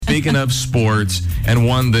speaking of sports, and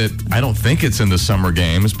one that I don't think it's in the summer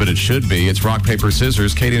games, but it should be. It's rock, paper,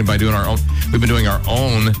 scissors. Katie and I we've been doing our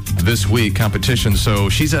own this week competition. So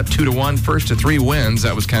she's up 2-1, first to 3 wins.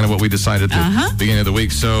 That was kind of what we decided at the beginning of the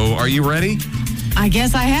week. So are you ready? I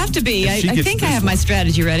guess I have to be. I think I have my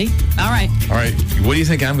strategy ready. All right. All right. What do you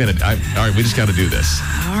think I'm going to... All right, we just got to do this.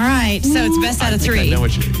 All right. So it's best out of 3.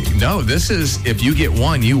 No, this is if you get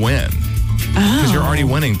 1, you win. Because you're already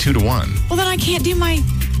winning 2-1. Well, then I can't do my...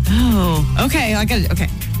 Oh, okay. I got it. Okay.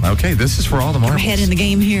 Okay, this is for all the marbles. Get my head in the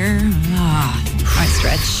game here. All right,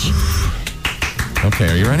 stretch.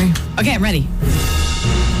 Okay, are you ready? Okay, I'm ready.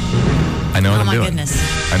 I know what I'm doing. Oh, my goodness.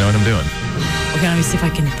 I know what I'm doing. Okay, let me see if I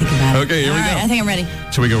can think about it. Okay, here we go. I think I'm ready.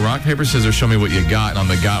 So we go rock, paper, scissors, show me what you got, and on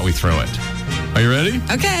the got, we throw it. Are you ready?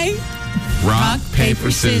 Okay. Rock,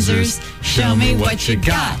 paper, scissors, show me what you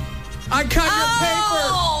got. I cut your paper.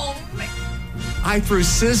 I threw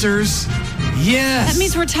scissors. Yes. That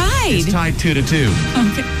means we're tied. It's tied 2-2.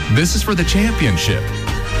 Okay. This is for the championship.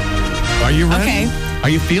 Are you ready? Okay. Are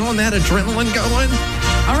you feeling that adrenaline going?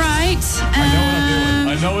 All right.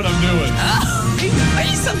 I know what I'm doing. Are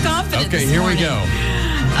you so confident? Okay, here we go.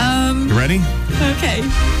 You ready? Okay.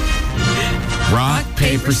 Rock,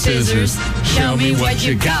 paper, scissors, show me what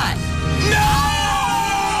you got. No!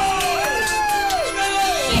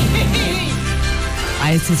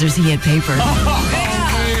 I had scissors, he had paper. Oh, man.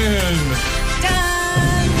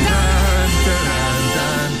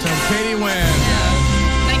 Katie wins.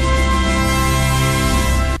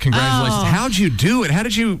 Congratulations. How'd you do it? How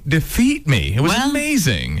did you defeat me? It was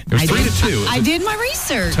amazing. It was 3-2. I did my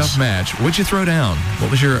research. Tough match. What'd you throw down? What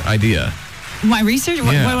was your idea? My research?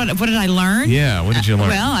 Yeah. What did I learn? Yeah, what did you learn?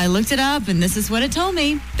 Well, I looked it up, and this is what it told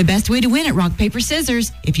me. The best way to win at rock, paper,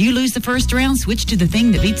 scissors. If you lose the first round, switch to the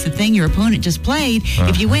thing that beats the thing your opponent just played.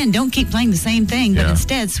 If you win, don't keep playing the same thing, but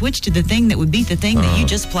instead switch to the thing that would beat the thing that you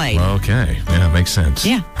just played. Okay. Yeah, makes sense.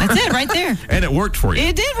 Yeah, that's it right there. And it worked for you.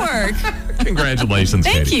 It did work. Congratulations,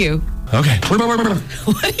 Thank Katie. you. Okay. What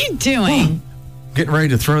are you doing? Getting ready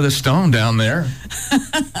to throw this stone down there.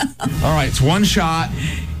 All right, it's one shot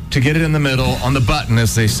to get it in the middle on the button,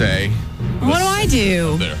 as they say. What do I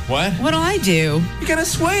do? There. What? What do I do? You gotta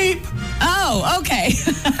sweep. Oh, okay.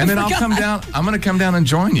 And then I'll come down. I'm gonna come down and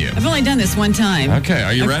join you. I've only done this one time. Okay,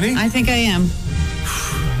 are you ready? I think I am.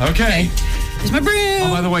 Okay. Here's my broom. Oh,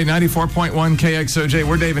 by the way, 94.1 KXOJ.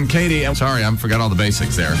 We're Dave and Katie. I'm sorry, I forgot all the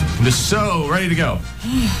basics there. I'm just so ready to go.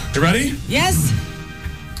 You ready? Yes.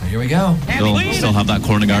 Here we go. Still have that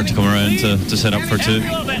corner guard to come around to set up for 2.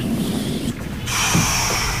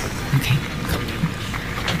 Okay.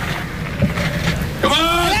 Come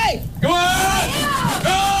on! Hey! Come on!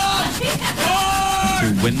 To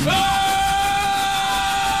win.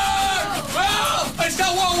 Let's go!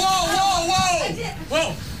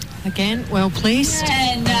 Whoa! Again, well placed.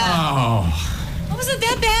 And was it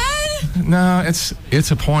that bad? No,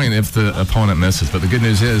 it's a point if the opponent misses. But the good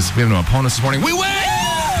news is we have no opponents this morning. We win!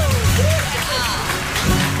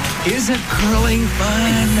 Isn't curling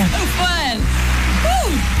fun? So fun.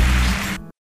 Woo!